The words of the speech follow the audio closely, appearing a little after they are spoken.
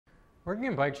Working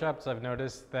in bike shops, I've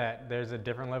noticed that there's a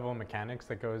different level of mechanics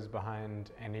that goes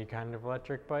behind any kind of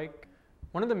electric bike.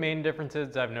 One of the main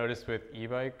differences I've noticed with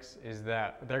e-bikes is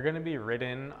that they're going to be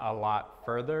ridden a lot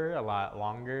further, a lot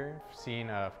longer. I've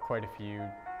seen quite a few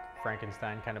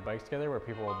Frankenstein kind of bikes together where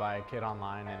people will buy a kit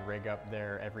online and rig up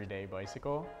their everyday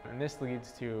bicycle. And this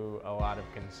leads to a lot of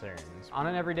concerns. On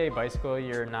an everyday bicycle,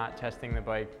 you're not testing the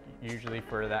bike usually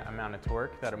for that amount of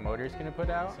torque that a motor is going to put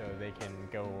out, so they can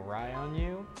go awry on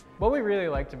you. What we really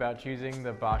liked about choosing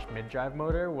the Bosch mid-drive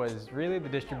motor was really the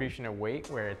distribution of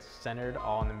weight, where it's centered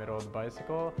all in the middle of the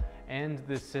bicycle, and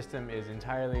the system is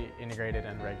entirely integrated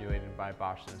and regulated by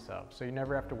Bosch themselves, so you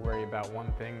never have to worry about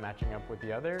one thing matching up with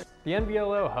the other. The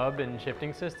NVLO hub and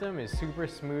shifting system is super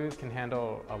smooth, can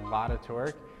handle a lot of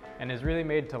torque, and is really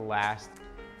made to last.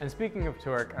 And speaking of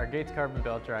torque, our Gates carbon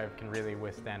belt drive can really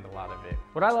withstand a lot of it.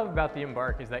 What I love about the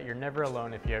Embark is that you're never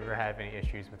alone if you ever have any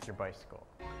issues with your bicycle.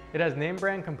 It has name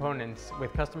brand components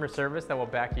with customer service that will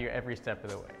back you every step of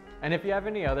the way. And if you have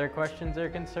any other questions or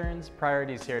concerns,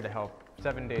 Priority's here to help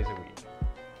 7 days a week.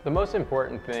 The most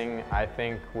important thing I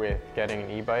think with getting an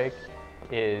e-bike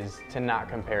is to not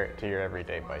compare it to your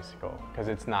everyday bicycle, because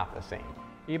it's not the same.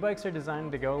 E-bikes are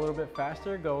designed to go a little bit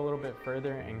faster, go a little bit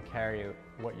further, and carry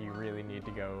what you really need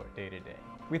to go day to day.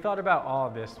 We thought about all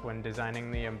of this when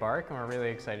designing the Embark, and we're really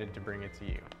excited to bring it to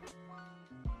you.